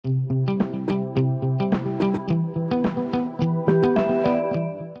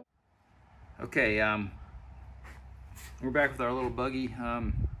Okay, we're back with our little buggy.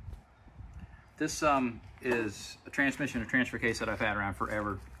 This is a transmission or transfer case that I've had around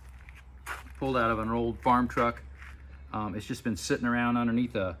forever. Pulled out of an old farm truck. It's just been sitting around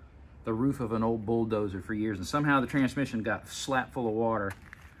underneath the roof of an old bulldozer for years, and somehow the transmission got slapped full of water.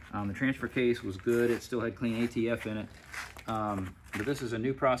 The transfer case was good. It still had clean ATF in it. But this is a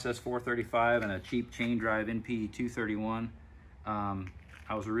new process 435 and a cheap chain drive NP 231.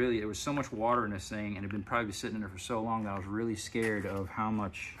 There was so much water in this thing, and it had been probably sitting in there for so long that I was really scared of how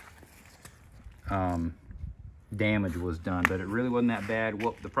much damage was done, but it really wasn't that bad.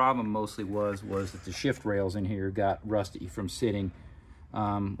 What the problem mostly was that the shift rails in here got rusty from sitting.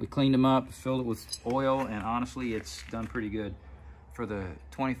 We cleaned them up, filled it with oil, and honestly, it's done pretty good. For the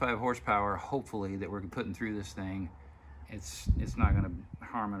 25 horsepower, hopefully, that we're putting through this thing, it's not gonna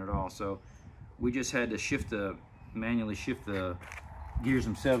harm it at all. So we just had to manually shift the gears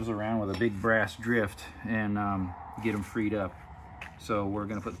themselves around with a big brass drift and get them freed up. So we're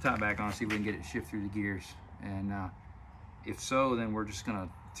gonna put the top back on, see if we can get it shift through the gears. And if so, then we're just gonna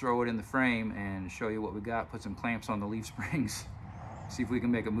throw it in the frame and show you what we got, put some clamps on the leaf springs, see if we can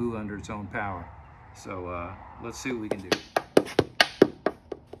make a move under its own power. So let's see what we can do.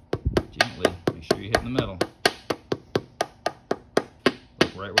 Gently, make sure you hit in the middle.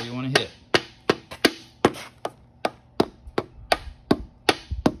 Look right where you wanna hit.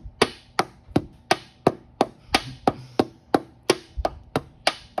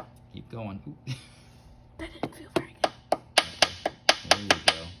 Going. That didn't feel very good. Okay. There you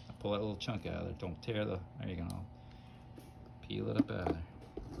go. I'll pull that little chunk out of there. Don't tear the. There you go. Peel it up out of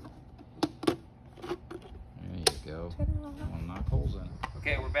there. There you go. I'll knock holes in it.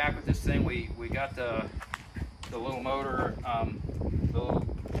 Okay, we're back with this thing. We got the little motor, the little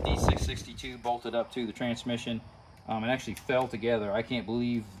D662 bolted up to the transmission. It actually fell together. I can't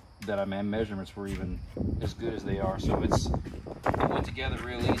believe that my measurements were even as good as they are. So it went together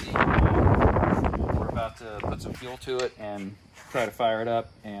real easy. We're about to put some fuel to it and try to fire it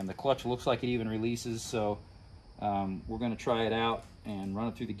up, and the clutch looks like it even releases, so we're going to try it out and run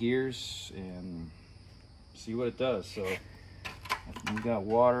it through the gears and see what it does. So we've got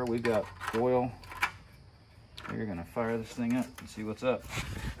water, we've got oil. We're going to fire this thing up and see what's up.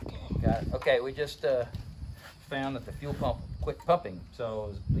 Got it. Okay, we just found that the fuel pump quit pumping, so it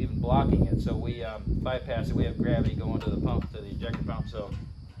was even blocking it. So we bypassed it. We have gravity going to the pump, to the ejector pump. So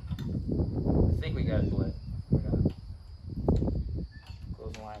I think we got it lit. We're gonna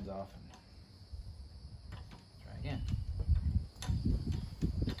close the lines off and try again.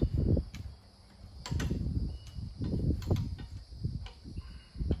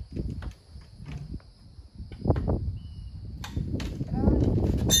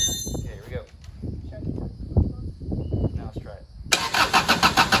 Okay, here we go. Now let's try it.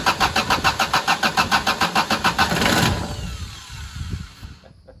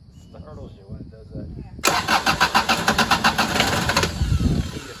 Startles you when it does that.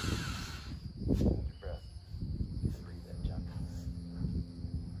 Hold your breath. Breathe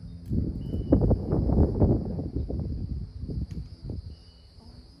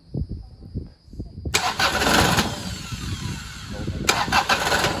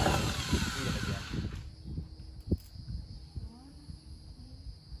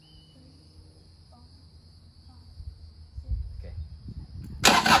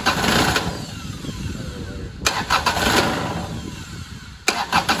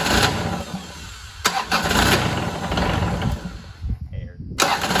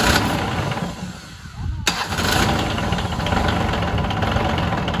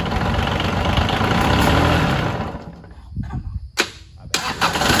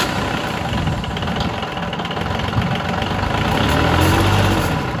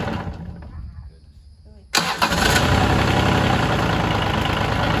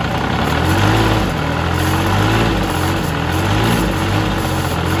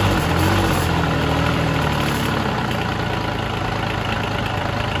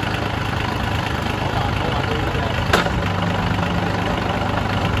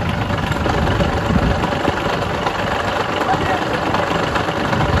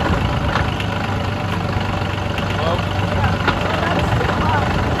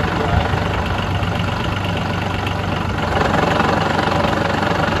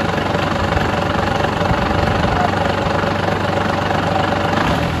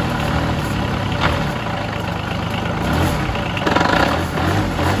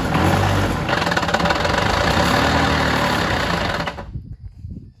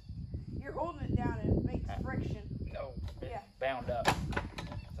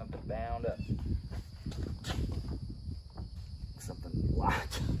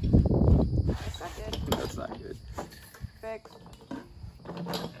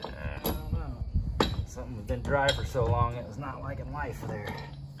dry for so long, it was not liking life there.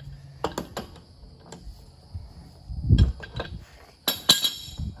 I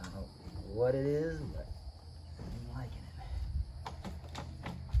don't know what it is, but I'm liking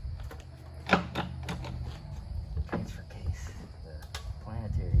it. Transfer case, the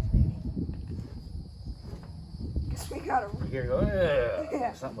planetaries, maybe. Guess we gotta. You hear it go,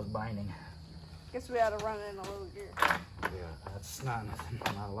 yeah. Something was binding. Guess we had to run it in a little gear. Yeah, that's not nothing,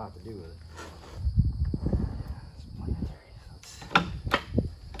 not a lot to do with it. It's planetary, so let's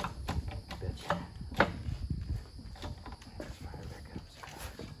bitch. Let's fire back up.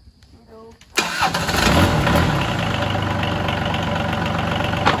 Go.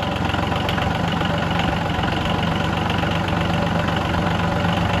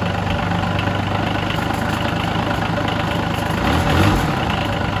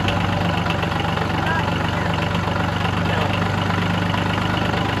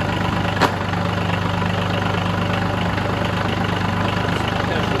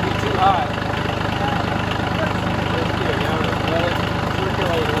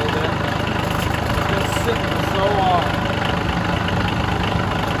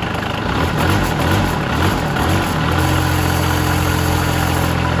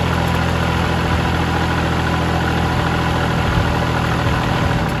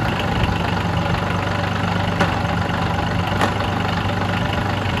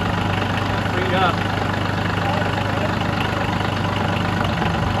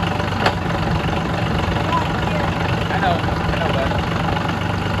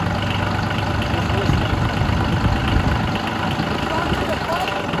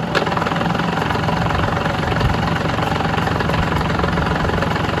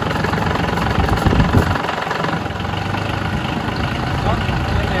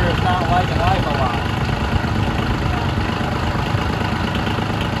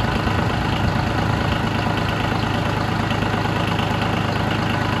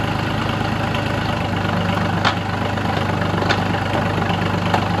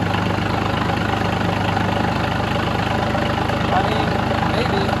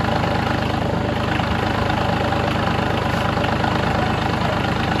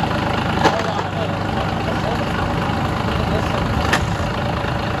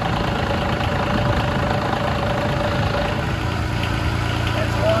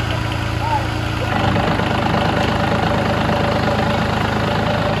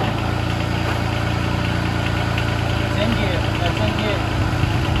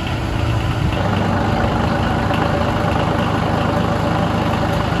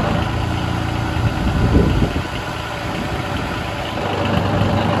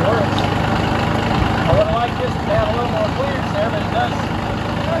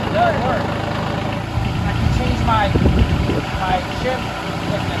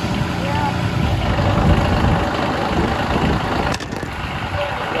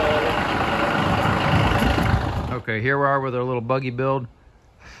 Okay, here we are with our little buggy build.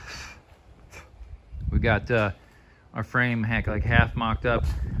 We got our frame like half mocked up.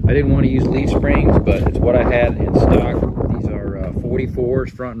 I didn't want to use leaf springs, but it's what I had in stock. These are 44s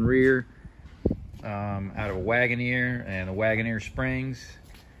front and rear out of a Wagoneer and the Wagoneer springs.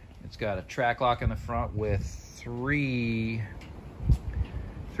 It's got a track lock in the front with three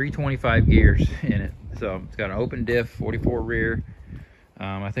 325 gears in it. So it's got an open diff, 44 rear.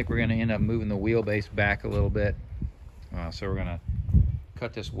 I think we're going to end up moving the wheelbase back a little bit. So we're going to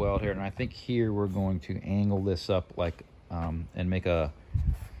cut this weld here, and I think here we're going to angle this up like and make the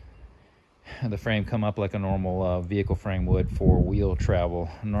frame come up like a normal vehicle frame would for wheel travel.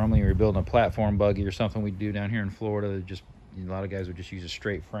 Normally when you're building a platform buggy or something we do down here in Florida, a lot of guys would just use a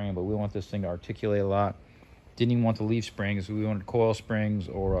straight frame, but we want this thing to articulate a lot. Didn't even want the leaf springs. We wanted coil springs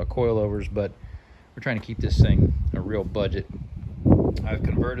or coilovers, but we're trying to keep this thing a real budget. I've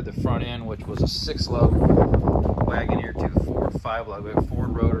converted the front end, which was a 6-lug Wagoneer, to 5-lug. We have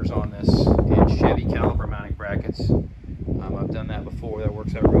Ford rotors on this and Chevy caliper mounting brackets. I've done that before. That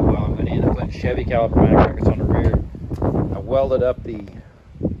works out real well. I'm going to end up putting Chevy caliper mounting brackets on the rear. I welded up the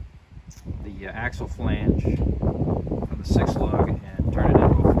axle flange from the 6-lug and turned it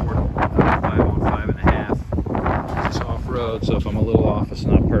into a Ford 5 on 5.5. It's off-road, so if I'm a little off, it's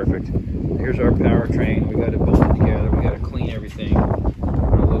not perfect. Here's our powertrain. We got to build it together. We got to clean everything.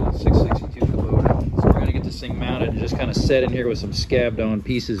 On a little 662 Kubota. So we're going to get this thing mounted and just kind of set in here with some scabbed on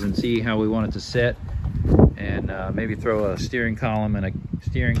pieces and see how we want it to set. And maybe throw a steering column and a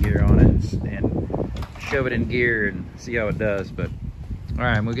steering gear on it and shove it in gear and see how it does. But all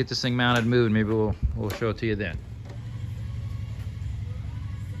right, we'll get this thing mounted, moved. Maybe we'll show it to you then.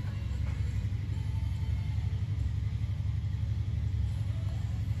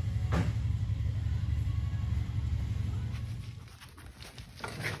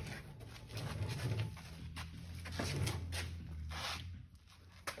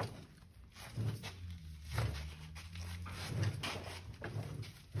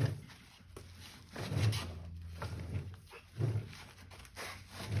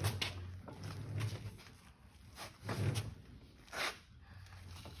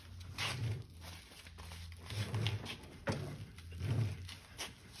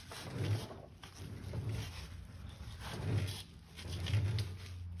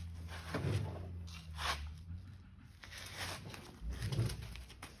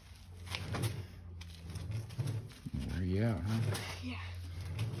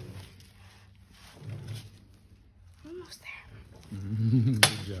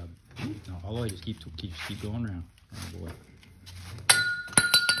 all the way. Just keep going around. Oh boy.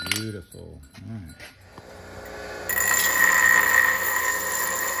 Beautiful. All right.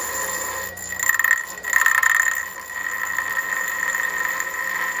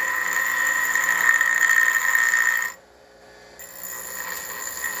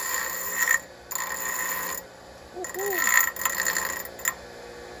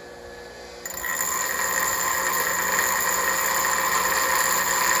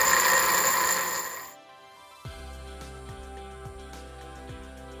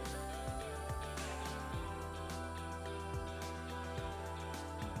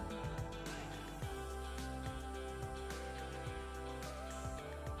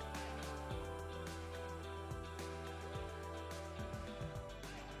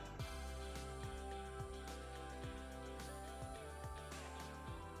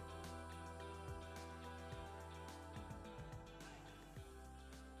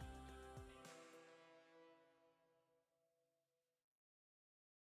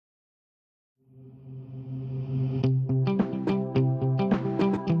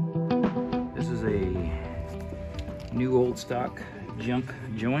 This is a new old stock junk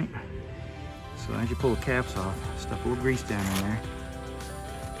joint. So as you pull the caps off, stuff a little grease down in there.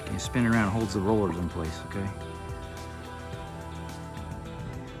 And you spin it around, it holds the rollers in place, okay?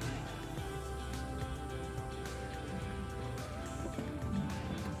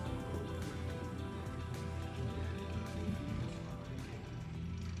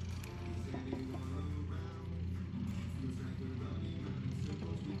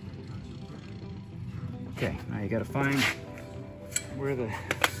 Okay, now you gotta find where the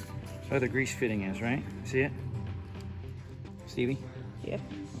other grease fitting is, right? See it? Stevie? Yeah.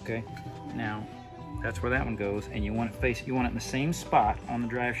 Okay, now that's where that one goes, and you want it in the same spot on the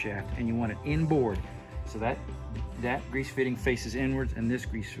drive shaft, and you want it inboard. So that grease fitting faces inwards, and this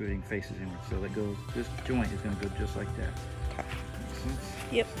grease fitting faces inwards. So that goes, this joint is gonna go just like that. Makes sense?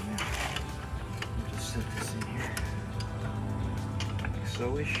 Yep. So now, we'll just set this in here. Like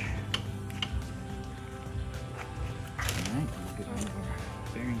so-ish. Alright, we'll get one of our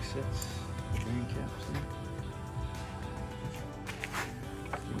bearing sets, bearing caps there.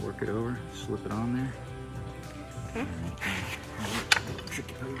 You work it over, slip it on there. Okay. Alright, trick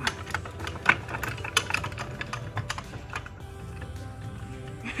it over.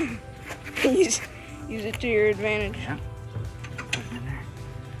 Use it to your advantage. Yeah. Put it in there.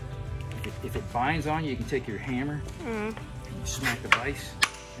 If it binds on you, you can take your hammer and you smack the vise,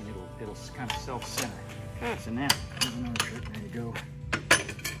 and it'll kind of self-center. So now, here's another trick. There you go.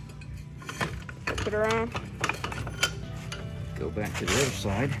 Put it around. Go back to the other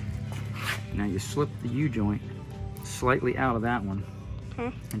side. Now you slip the U-joint slightly out of that one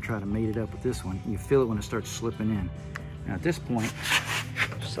and try to mate it up with this one. You feel it when it starts slipping in. Now at this point,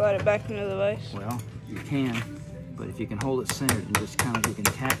 Slide it back into the vise. well, you can, but if you can hold it centered and just kind of, you can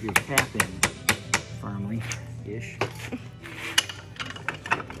tap your cap in firmly-ish.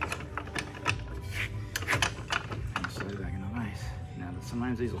 Slide it back in the vise. Now,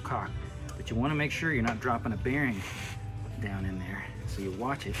 sometimes these will cock, but you want to make sure you're not dropping a bearing down in there. So you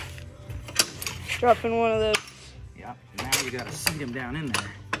watch it. Dropping one of those. Yep. Now you got to seat them down in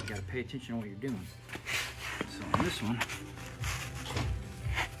there. You got to pay attention to what you're doing. So on this one,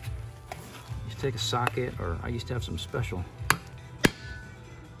 just take a socket, or I used to have some special.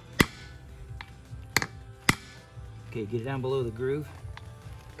 Okay, get it down below the groove.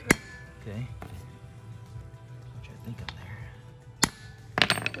 Okay. Which I think I'm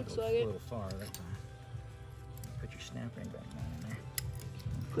there. Looks Go like a it. little far that time. Put your snap ring back down in there.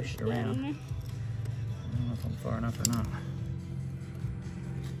 Push it around. I don't know if I'm far enough or not.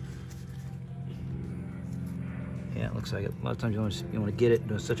 Yeah, it looks like it. A lot of times you want to get it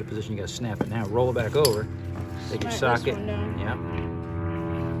into such a position you got to snap it. Now roll it back over. Take your Smack this socket. one down. Yeah.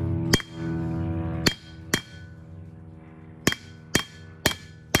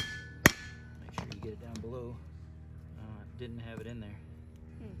 Make sure you get it down below. Didn't have it in there.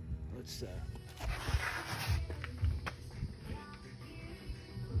 Let's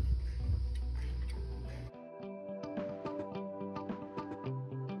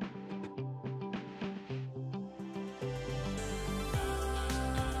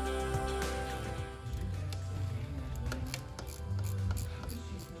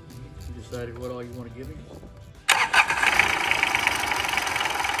decided what all you want to give me?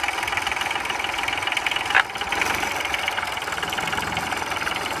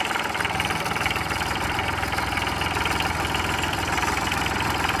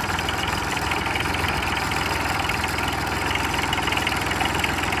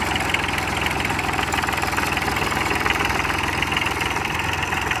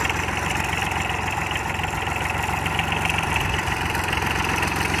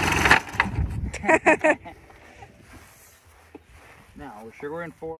 Now, we're sure we're in 4.